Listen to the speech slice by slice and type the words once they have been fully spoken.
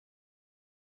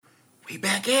We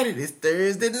back at it. It's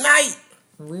Thursday night.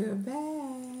 We're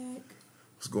back.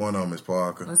 What's going on, Miss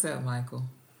Parker? What's up, Michael?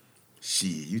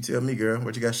 Shit, you tell me, girl.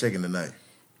 What you got shaking tonight?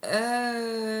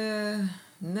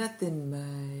 Nothing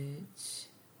much.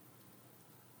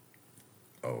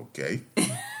 Okay.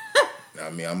 I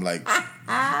mean, I'm like,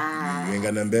 you ain't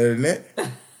got nothing better than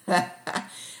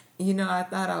that? You know, I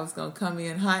thought I was going to come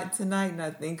in hot tonight, and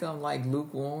I think I'm like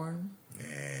lukewarm.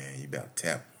 Man, you about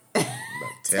tap.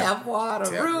 Tap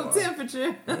water, room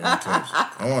temperature. Come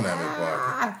on now, Miss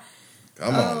Parker.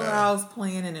 Come on now. I was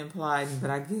planning and implied, but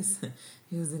I guess it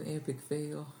was an epic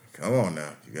fail. Come on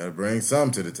now. You got to bring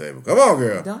something to the table. Come on,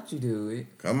 girl. Don't you do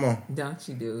it. Come on. Don't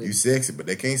you do it. You sexy, but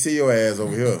they can't see your ass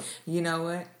over here. You know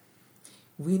what?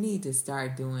 We need to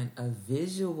start doing a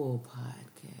visual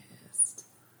podcast.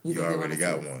 You already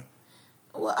got one.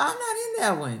 Well, I'm not in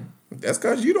that one. That's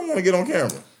because you don't want to get on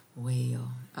camera.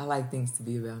 Well, I like things to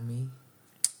be about me.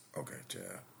 Okay,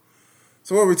 child.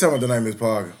 So what are we talking about tonight, Miss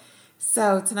Parker?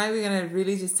 So tonight we're going to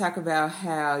really just talk about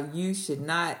how you should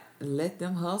not let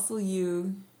them hustle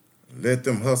you. Let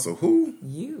them hustle who?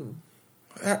 You.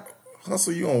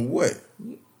 Hustle you on what?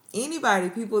 Anybody,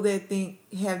 people that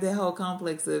have that whole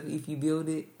complex of if you build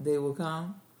it, they will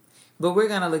come. But we're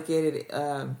going to look at it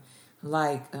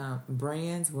like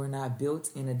brands were not built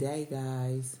in a day,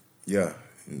 guys. Yeah,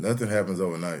 nothing happens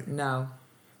overnight. No.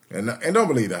 And don't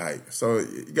believe the hype. So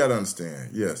you got to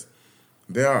understand, yes,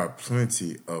 there are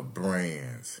plenty of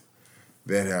brands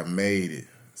that have made it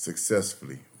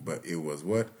successfully, but it was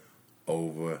what?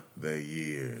 Over the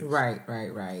years. Right.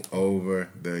 Over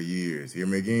the years. Hear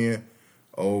me again?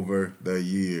 Over the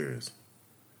years.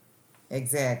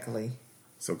 Exactly.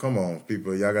 So come on,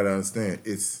 people, y'all got to understand,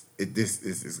 it's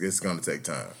going to take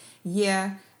time.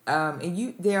 Yeah.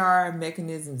 And there are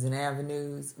mechanisms and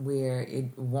avenues where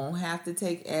it won't have to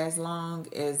take as long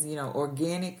as,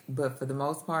 organic, but for the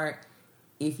most part,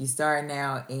 if you start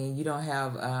now and you don't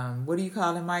have, what do you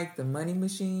call it, Mike? The money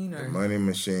machine? Or? The money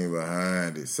machine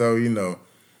behind it. So, a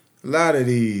lot of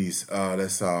these,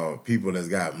 that's all people that's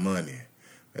got money.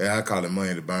 I call it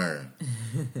money to burn.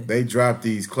 They drop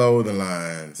these clothing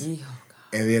lines. Yeah.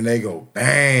 And then they go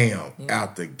bam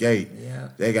out the gate. Yeah.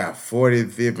 They got 40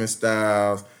 different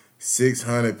styles,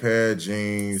 600 pair of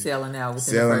jeans. Selling out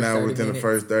within the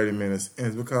first 30 minutes. And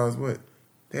it's because what?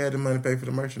 They had the money to pay for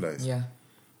the merchandise. Yeah.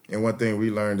 And one thing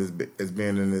we learned as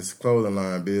being in this clothing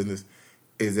line business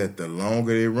is that the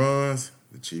longer it runs,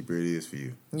 the cheaper it is for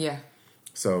you. Yeah.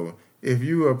 So if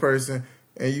you are a person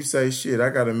and you say, shit, I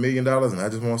got $1 million and I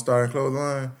just want to start a clothing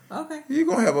line. Okay. You're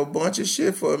going to have a bunch of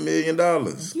shit for $1 million.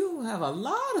 You have a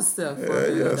lot of stuff for $1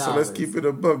 million. So let's keep it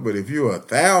a buck. But if you're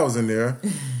 1,000 there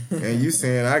and you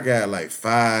saying I got like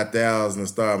 5,000 to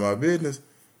start my business,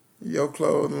 your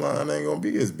clothing line ain't going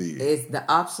to be as big. The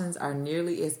options are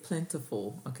nearly as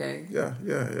plentiful, okay? Yeah.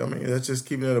 I mean, that's just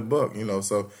keeping it a buck,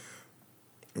 So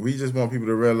we just want people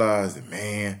to realize that,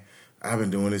 man, I've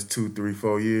been doing this 2, 3,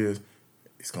 4 years.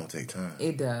 It's going to take time.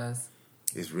 It does.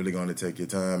 It's really going to take your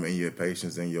time and your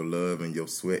patience and your love and your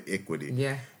sweat equity.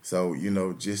 Yeah. So,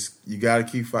 just, you got to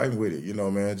keep fighting with it.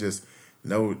 Man, just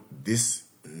know this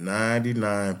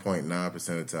 99.9% of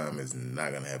the time is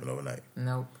not going to happen overnight.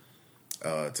 Nope.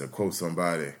 To quote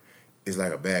somebody, it's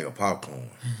like a bag of popcorn.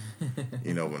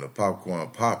 When the popcorn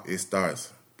pop, it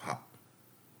starts pop,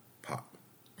 pop,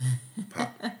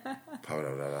 pop, pop,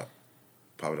 pop,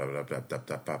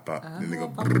 pop. Then they go.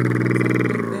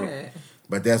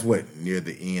 But that's what near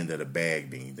the end of the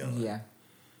bag being done. Yeah.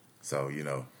 So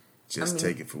just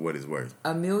take it for what it's worth.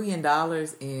 $1 million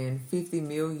and 50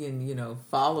 million,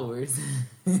 followers.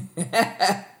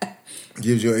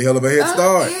 Gives you a hell of a head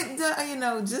start.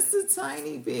 Just a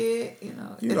tiny bit,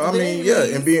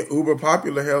 and being uber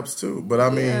popular helps too. But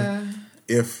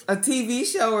if a TV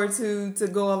show or two to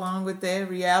go along with that,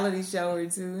 reality show or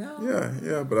two.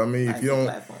 Yeah. But if you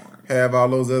don't have all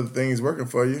those other things working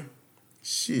for you,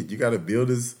 shit, you got to build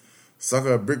this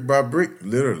sucker brick by brick,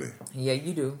 literally. Yeah,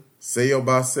 you do. Sale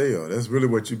by sale. That's really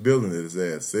what you're building it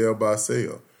as, sale by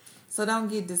sale. So don't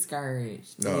get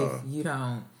discouraged if you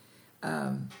don't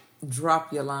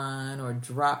drop your line or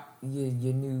drop your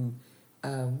new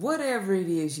whatever it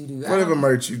is you do. Whatever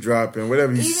merch you dropping,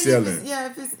 whatever you selling.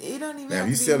 It don't even now, have if you to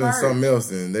be selling merch. something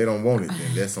else and they don't want it,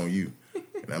 then that's on you.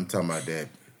 And I'm talking about that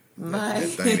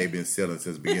thing they've been selling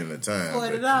since the beginning of time.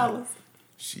 $40.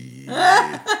 Shit.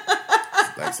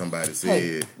 Like somebody said.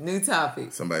 Hey, new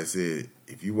topic. Somebody said,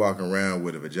 if you walking around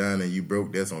with a vagina and you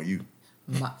broke, that's on you.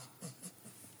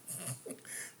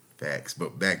 Facts,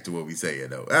 but back to what we saying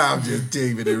though. I'm just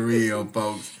keeping it real,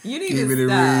 folks. You need to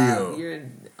stop. You're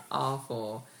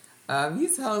awful.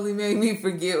 You totally made me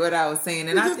forget what I was saying,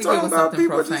 and I think it talking was about something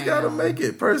people profound. just gotta make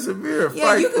it, persevere, Yeah,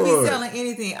 fight you could for be it. selling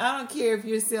anything. I don't care if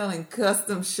you're selling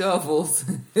custom shovels.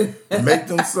 Make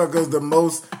them suckers the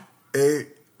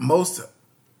most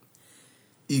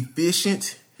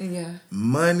efficient Yeah.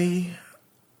 money.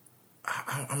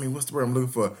 I mean, what's the word I'm looking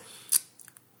for?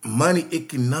 Money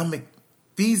economic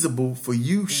feasible for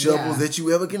you shovels that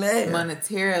you ever can have.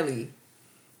 Monetarily.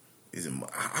 Is it?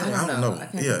 I don't know. I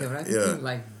can't think of it. I think yeah. you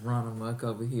like run amok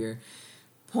over here.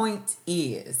 Point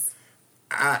is.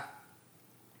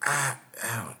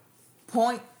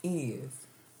 Point is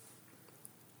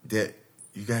that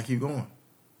you gotta keep going.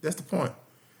 That's the point.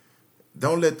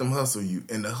 Don't let them hustle you.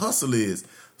 And the hustle is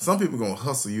some people gonna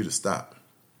hustle you to stop.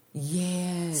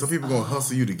 yes. Some people gonna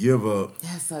hustle you to give up.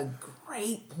 That's a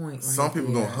great point. Right Some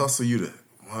people there. gonna hustle you to.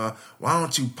 Why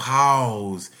don't you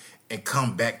pause and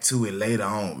come back to it later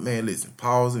on? Man, listen,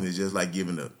 pausing is just like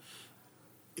giving up.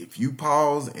 If you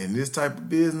pause in this type of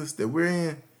business that we're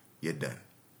in, you're done.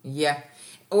 Yeah.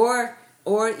 Or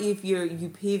if you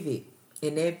pivot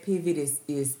and that pivot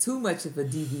is too much of a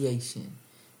deviation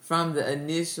from the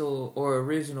initial or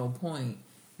original point,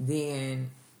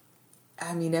 then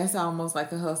I mean that's almost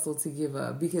like a hustle to give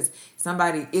up, because it's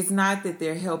not that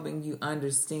they're helping you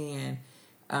understand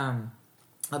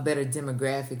a better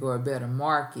demographic or a better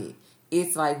market.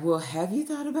 It's like, well, have you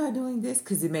thought about doing this?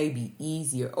 Because it may be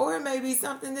easier, or it may be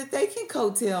something that they can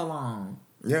coattail on.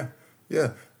 Yeah.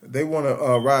 They want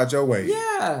to ride your way.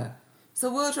 Yeah.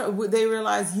 So we'll try. They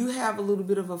realize you have a little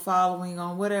bit of a following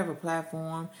on whatever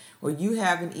platform, or you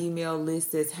have an email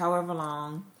list that's however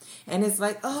long, and it's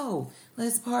like, oh,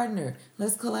 let's partner,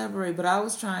 let's collaborate. But I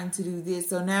was trying to do this,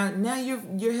 so now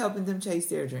you're helping them chase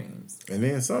their dreams. And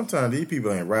then sometimes these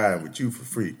people ain't riding with you for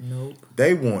free. Nope.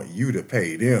 They want you to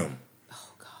pay them.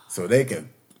 Oh God. So they can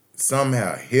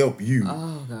somehow help you.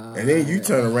 Oh God. And then you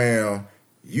turn around,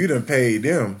 you done paid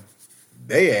them,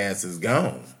 they ass is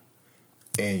gone.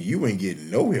 And you ain't getting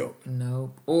no help.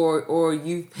 Nope. Or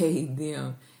you paid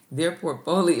them. Their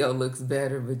portfolio looks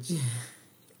better, but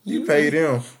you paid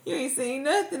them. You ain't seen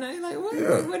nothing. I'm like,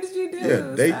 what did you do?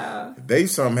 Yeah, they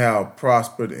somehow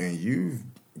prospered and you've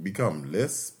become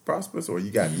less prosperous, or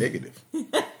you got negative.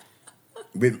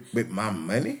 with my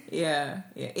money? Yeah.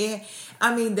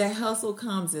 I mean, that hustle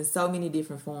comes in so many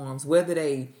different forms. Whether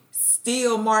they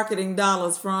steal marketing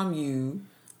dollars from you,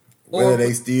 whether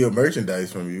they steal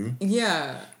merchandise from you,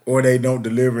 or they don't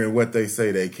deliver in what they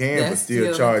say they can, but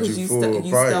still charge you full price.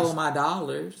 You stole my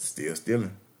dollars. Still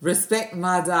stealing. Respect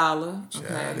my dollar.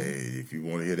 Child, if you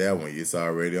want to hear that one, it's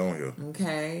already on here.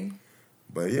 Okay.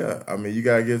 But yeah, I mean, you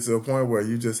gotta get to a point where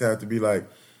you just have to be like,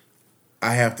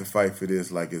 I have to fight for this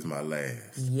like it's my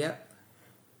last. Yep.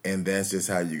 And that's just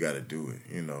how you gotta do it,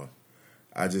 you know.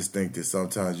 I just think that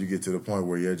sometimes you get to the point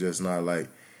where you're just not like,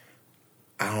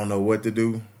 I don't know what to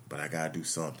do, but I gotta do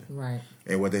something. Right.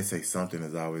 And what they say, something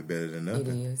is always better than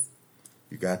nothing. It is.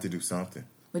 You got to do something.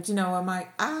 But you know what,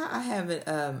 Mike? I have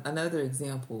another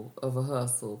example of a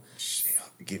hustle. Shit,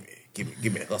 give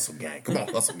me the hustle gang. Come on,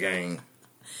 hustle gang.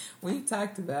 We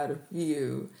talked about a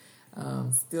few.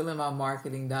 Stealing my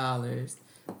marketing dollars,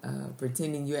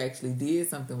 pretending you actually did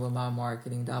something with my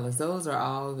marketing dollars. Those are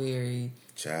all very...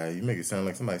 Child, you make it sound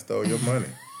like somebody stole your money.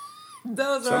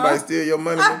 Somebody steal your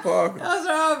money from Parker.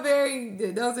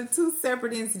 Those are two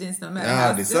separate incidents, no matter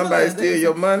how did somebody steal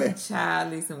your money?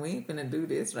 Child, listen, we ain't finna do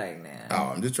this right now.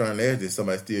 Oh, I'm just trying to ask, did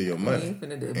somebody steal your money? We ain't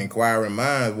finna do it. Inquiring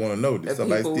minds want to know, did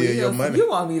somebody steal your money? You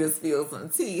want me to spill some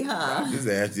tea, huh? Just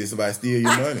ask, did somebody steal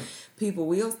your money? People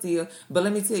will steal, but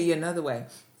let me tell you another way.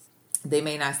 They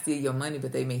may not steal your money,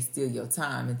 but they may steal your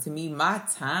time. And to me, my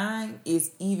time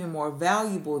is even more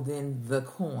valuable than the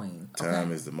coin. Okay?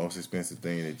 Time is the most expensive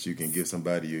thing that you can give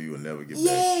somebody you will never get back.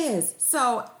 Yes.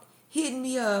 So hitting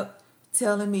me up,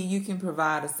 telling me you can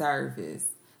provide a service,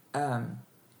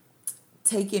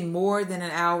 taking more than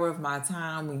an hour of my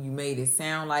time when you made it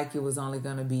sound like it was only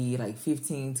going to be like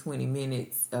 15, 20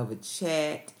 minutes of a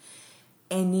chat.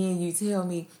 And then you tell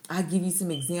me, I give you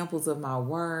some examples of my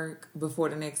work before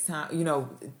the next time,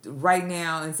 right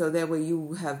now. And so that way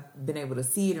you have been able to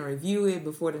see it and review it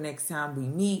before the next time we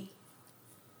meet.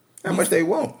 How much they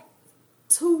want?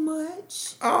 Too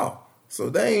much. Oh, so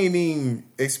they ain't even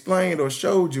explained or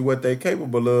showed you what they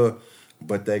capable of,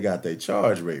 but they got their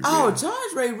charge rate ready. Oh,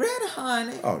 charge rate ready,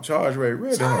 honey. Oh, charge rate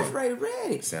ready, Charge rate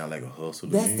ready. Sound like a hustle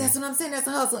to me. That's what I'm saying. That's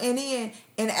a hustle. And then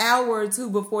an hour or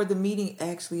two before the meeting,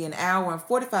 actually an hour and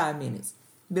 45 minutes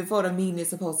before the meeting is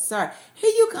supposed to start, here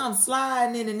you come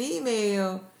sliding in an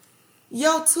email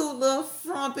Your two little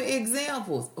frumpy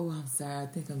examples. Oh, I'm sorry. I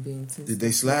think I'm being too. Did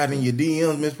they slide in your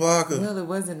DMs, Miss Parker? Well, it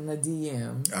wasn't my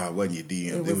DM. It wasn't your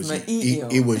DM. It was my your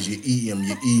EM. It was your EM,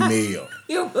 your email.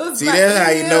 It was See, my that's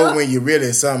how you email. know when you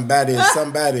really somebody.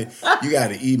 You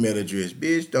got an email address.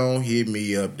 Bitch, don't hit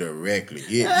me up directly.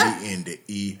 Hit me in the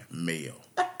email.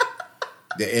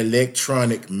 The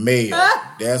electronic mail.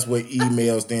 That's what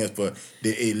email stands for.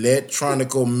 The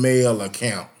electronical mail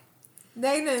account.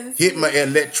 They didn't Hit my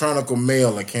electronical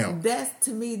mail account.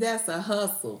 To me, that's a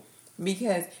hustle.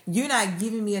 Because you're not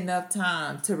giving me enough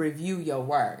time to review your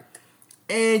work.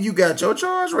 And you got your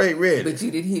charge rate ready. But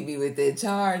you didn't hit me with that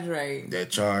charge rate. That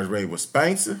charge rate was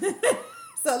Spencer.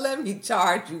 So let me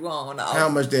charge you on off. How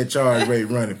much that charge rate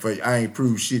running for you? I ain't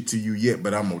proved shit to you yet,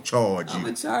 but I'm going to charge you. I'm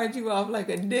going to charge you off like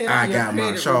a debt. I got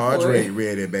my charge rate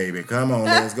ready, baby. Come on,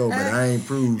 let's go. But I ain't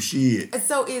proved shit.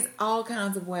 So it's all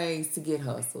kinds of ways to get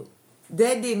hustled.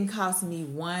 That didn't cost me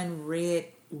one red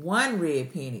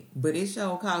penny, but it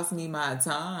sure cost me my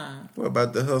time. What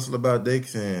about the hustle about they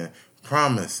can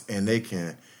promise and they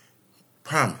can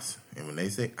promise? And when they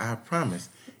say, I promise,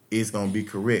 it's going to be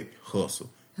correct, hustle.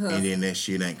 And then that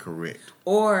shit ain't correct.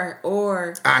 Or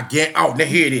now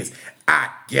here it is. I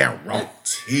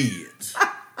guarantee it.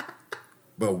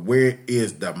 But where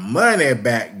is the money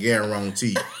back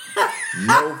guarantee?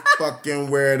 No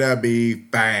fucking where to be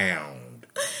found.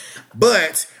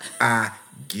 But I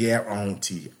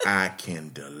guarantee I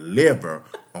can deliver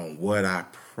on what I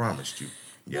promised you.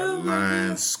 You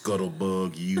lying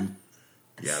scuttlebug, you.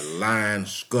 You lying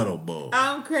scuttlebug.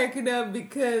 I'm cracking up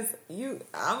because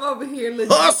I'm over here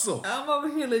legit. Hustle. I'm over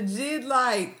here legit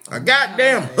like a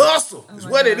goddamn hustle. It's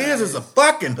what it is. It's a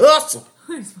fucking hustle.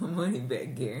 Where's my money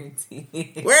back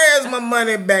guarantee? Where's my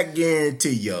money back guarantee?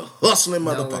 You hustling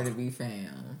motherfucker. Nowhere to be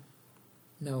found.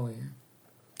 Nowhere.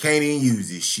 Can't even use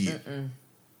this shit.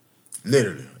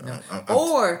 Literally. No.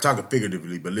 I'm talking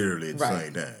figuratively, but literally at the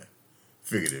same time.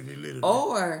 Figuratively, literally.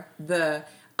 Or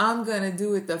I'm going to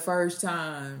do it the first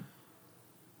time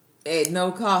at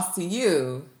no cost to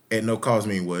you. At no cost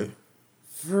mean what?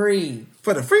 Free.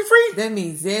 For the free? That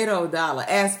means $0.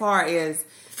 As far as...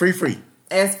 Free.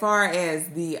 As far as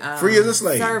the free as a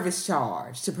slave. Service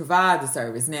charge to provide the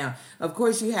service. Now, of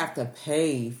course, you have to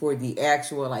pay for the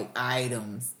actual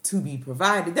items to be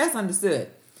provided. That's understood.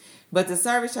 But the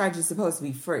service charge is supposed to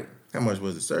be free. How much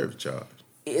was the service charge?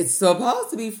 It's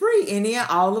supposed to be free. And then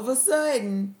all of a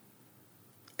sudden...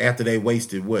 After they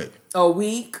wasted what? A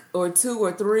week or 2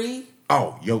 or 3.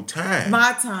 Oh, your time.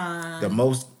 My time. The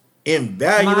most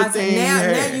invaluable thing now, you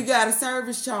had. Now you got a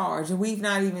service charge and we've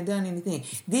not even done anything.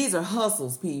 These are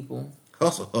hustles, people.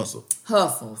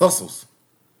 Hustles.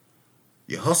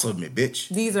 You hustled me, bitch.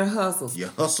 These are hustles. You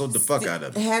hustled the fuck out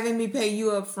of me. Having me pay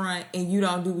you up front and you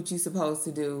don't do what you're supposed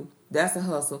to do. That's a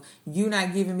hustle. You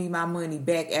not giving me my money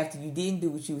back after you didn't do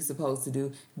what you were supposed to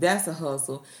do. That's a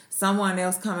hustle. Someone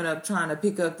else coming up trying to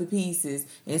pick up the pieces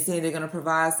and saying they're going to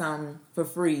provide something for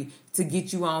free to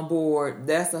get you on board.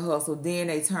 That's a hustle. Then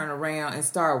they turn around and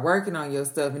start working on your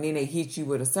stuff and then they hit you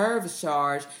with a service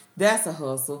charge. That's a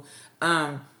hustle.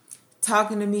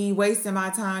 Talking to me, wasting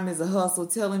my time is a hustle.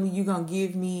 Telling me you're going to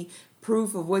give me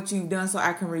proof of what you've done so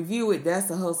I can review it. That's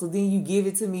a hustle. Then you give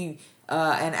it to me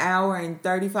an hour and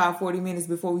 35, 40 minutes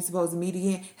before we're supposed to meet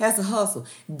again. That's a hustle.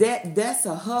 That's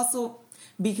a hustle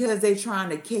because they're trying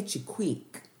to catch you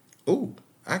quick. Ooh,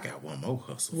 I got one more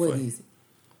hustle What for you. is it?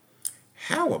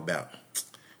 How about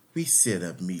we set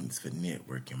up meetings for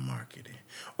networking marketing?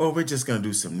 Or we're just going to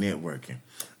do some networking.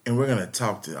 And we're going to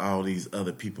talk to all these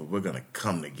other people. We're going to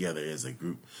come together as a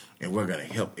group. And we're going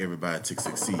to help everybody to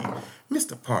succeed.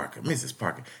 Mr. Parker, Mrs.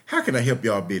 Parker, how can I help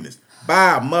y'all business?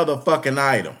 Buy a motherfucking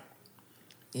item.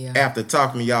 Yeah. After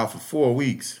talking to y'all for 4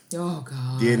 weeks. Oh,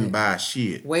 God. Didn't buy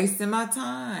shit. Wasting my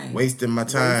time.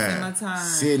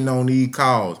 Sitting on these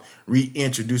calls.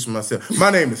 Reintroducing myself. My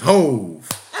name is Hove.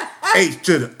 H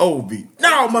to the O-V.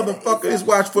 No, motherfucker. It's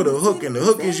watch for the hook. And the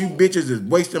hook is you bitches is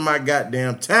wasting my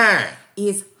goddamn time.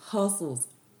 It's hustles.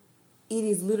 It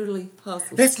is literally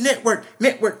hustles. Let's network. Oh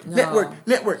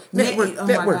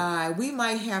my God. We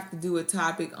might have to do a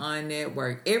topic on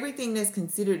network. Everything that's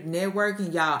considered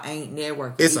networking, y'all ain't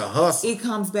networking. It's a hustle. It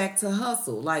comes back to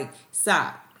hustle. Like,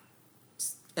 stop.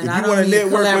 And if you want to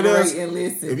network with us,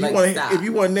 stop. if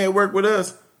you want to network with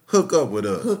us, hook up with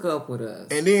us.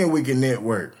 And then we can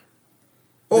network.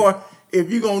 Or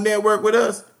if you're going to network with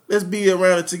us, let's be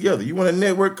around it together. You want to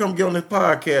network, come get on this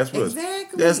podcast with us.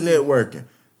 Exactly. That's networking.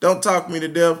 Don't talk me to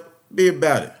death. Be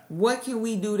about it. What can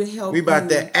we do to help you? We about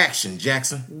that action,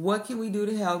 Jackson. What can we do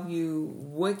to help you?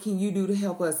 What can you do to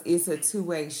help us? It's a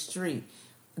two-way street.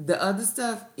 The other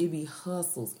stuff, it be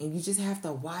hustles. And you just have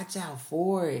to watch out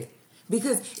for it.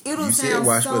 Because it'll You said sound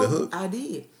watch so. for the hook. I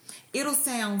did. It'll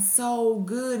sound so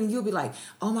good, and you'll be like,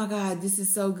 "Oh my God, this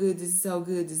is so good. This is so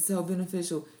good. This is so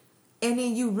beneficial." And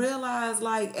then you realize,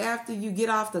 like, after you get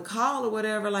off the call or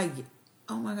whatever, like,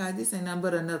 "Oh my God, this ain't nothing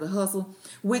but another hustle."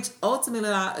 Which ultimately,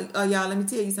 y'all, let me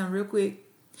tell you something real quick,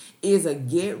 is a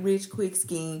get-rich-quick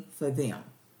scheme for them.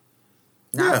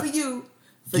 Not for you.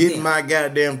 For Get them. my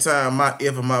goddamn time, my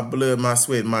effort, my blood, my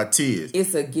sweat, my tears.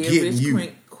 It's a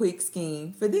get-rich-quick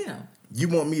scheme for them. You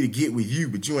want me to get with you,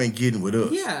 but you ain't getting with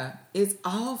us. Yeah, it's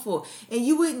awful. And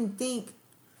you wouldn't think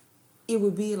it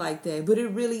would be like that, but it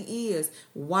really is.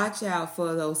 Watch out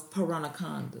for those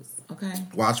piranhacondas, okay?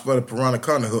 Watch for the piranha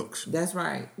hooks. That's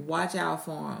right. Watch out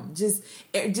for them.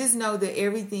 Just know that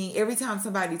every time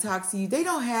somebody talks to you, they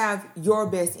don't have your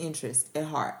best interest at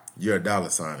heart. You're a dollar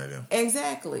sign to them.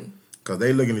 Exactly. Because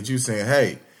they looking at you saying,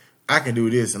 hey, I can do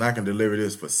this and I can deliver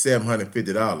this for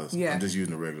 $750. Yeah. I'm just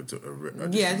using a regular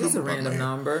Just a random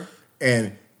number.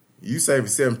 And you say for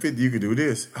 $750 you can do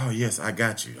this. Oh, yes, I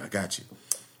got you.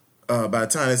 By the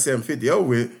time that $750 over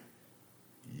with,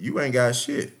 you ain't got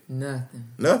shit.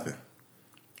 Nothing.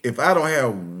 If I don't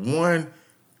have one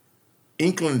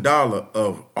inkling dollar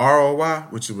of ROI,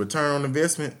 which is return on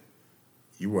investment,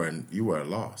 you were a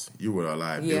loss. You were a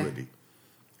liability. Yeah.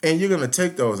 And you're going to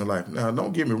take those in life. Now,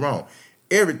 don't get me wrong.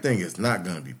 Everything is not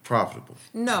going to be profitable.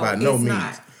 No, by no it's means.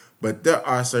 not. But there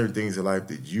are certain things in life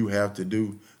that you have to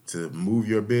do to move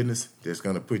your business that's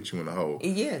going to put you in a hole.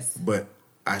 Yes. But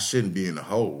I shouldn't be in a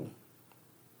hole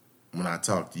when I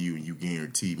talk to you and you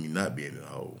guarantee me not being in a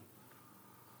hole.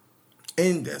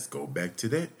 And let's go back to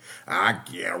that. I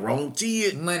guarantee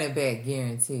it. Money back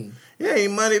guarantee. Yeah,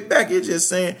 ain't money back. It's just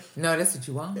saying. No, that's what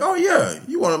you want. Oh, yeah.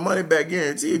 You want a money back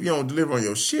guarantee if you don't deliver on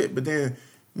your shit. But then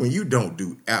when you don't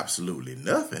do absolutely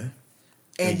nothing.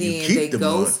 And then they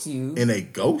ghost you. And they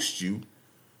ghost you.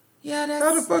 Yeah, that's.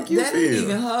 How the fuck you that feel? Ain't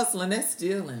even hustling. That's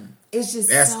stealing. It's just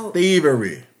that's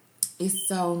thievery. It's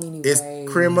so many ways.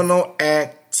 It's criminal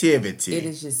activity. It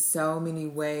is just so many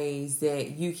ways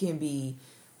that you can be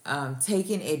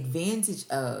taken advantage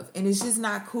of. And it's just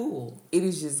not cool. It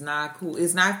is just not cool.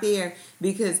 It's not fair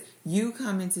because you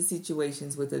come into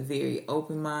situations with a very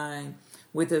open mind,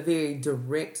 with a very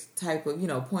direct type of,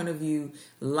 point of view,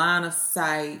 line of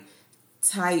sight,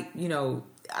 type,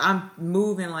 I'm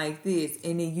moving like this.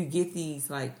 And then you get these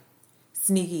like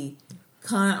sneaky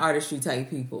con artistry type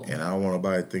people. And I don't want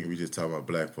nobody to think we just talking about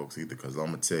black folks either, because I'm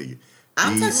going to tell you.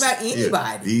 I'm talking about anybody.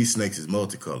 Yeah, these snakes is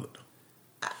multicolored.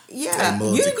 Yeah,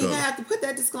 you didn't even have to put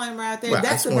that disclaimer out there. Well,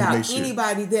 that's about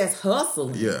anybody that's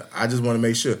hustling. Yeah, I just want to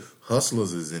make sure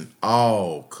hustlers is in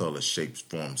all colors, shapes,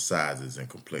 forms, sizes, and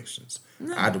complexions.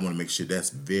 No. I just want to make sure that's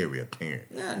very apparent.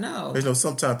 Yeah, no. Because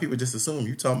sometimes people just assume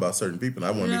you talking about certain people,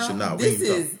 and I want to make sure now.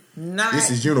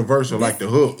 This is universal, like the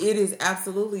hook. It is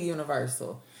absolutely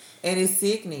universal. And it's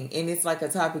sickening. And it's like a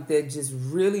topic that just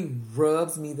really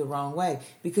rubs me the wrong way.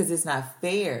 Because it's not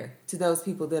fair to those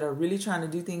people that are really trying to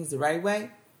do things the right way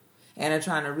and are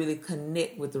trying to really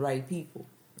connect with the right people.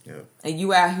 Yeah. And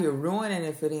you out here ruining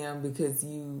it for them because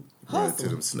you hustling. To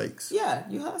them snakes. Yeah,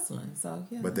 you hustling. So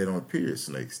yeah. But they don't appear as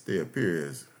snakes. They appear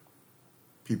as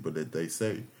people that they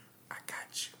say, I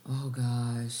got you. Oh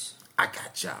gosh. I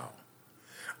got y'all.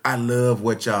 I love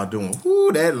what y'all doing.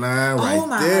 Ooh, that line right there. Oh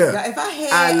my God. If I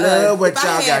had I love what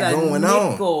y'all got going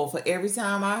on. For every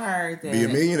time I heard that. Be a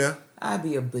millionaire. I'd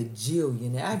be a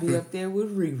bajillionaire. I'd be up there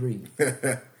with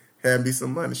Riri. Have me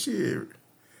some money. Shit.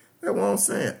 That's what I'm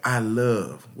saying. I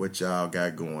love what y'all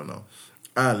got going on.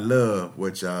 I love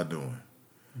what y'all doing.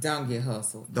 Don't get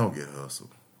hustled. Don't get hustled.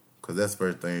 Because that's the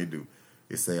first thing they do.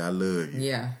 They say, I love you.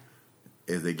 Yeah.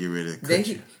 As they get ready to cut they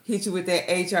you. Hit you with that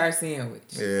HR sandwich.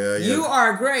 Yeah. You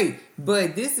are great,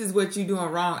 but this is what you're doing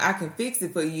wrong. I can fix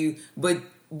it for you, but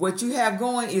what you have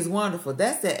going is wonderful.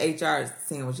 That's that HR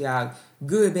sandwich, y'all.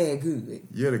 Good, bad, good.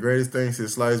 Yeah, the greatest thing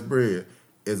since sliced bread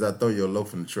is I throw your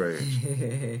loaf in the trash.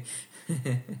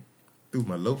 Threw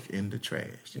my loaf in the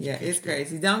trash. Yeah, it's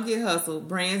crazy. Don't get hustled.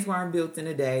 Brands weren't built in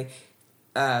a day.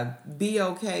 Be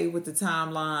okay with the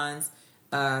timelines.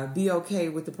 Be okay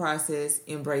with the process.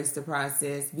 Embrace the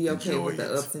process. Be okay with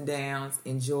the ups and downs.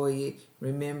 Enjoy it.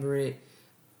 Remember it.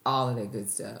 All of that good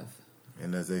stuff.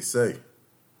 And as they say,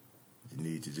 you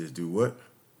need to just do what?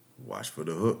 Watch for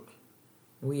the hook.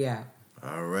 We out.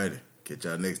 All righty. Catch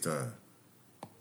y'all next time.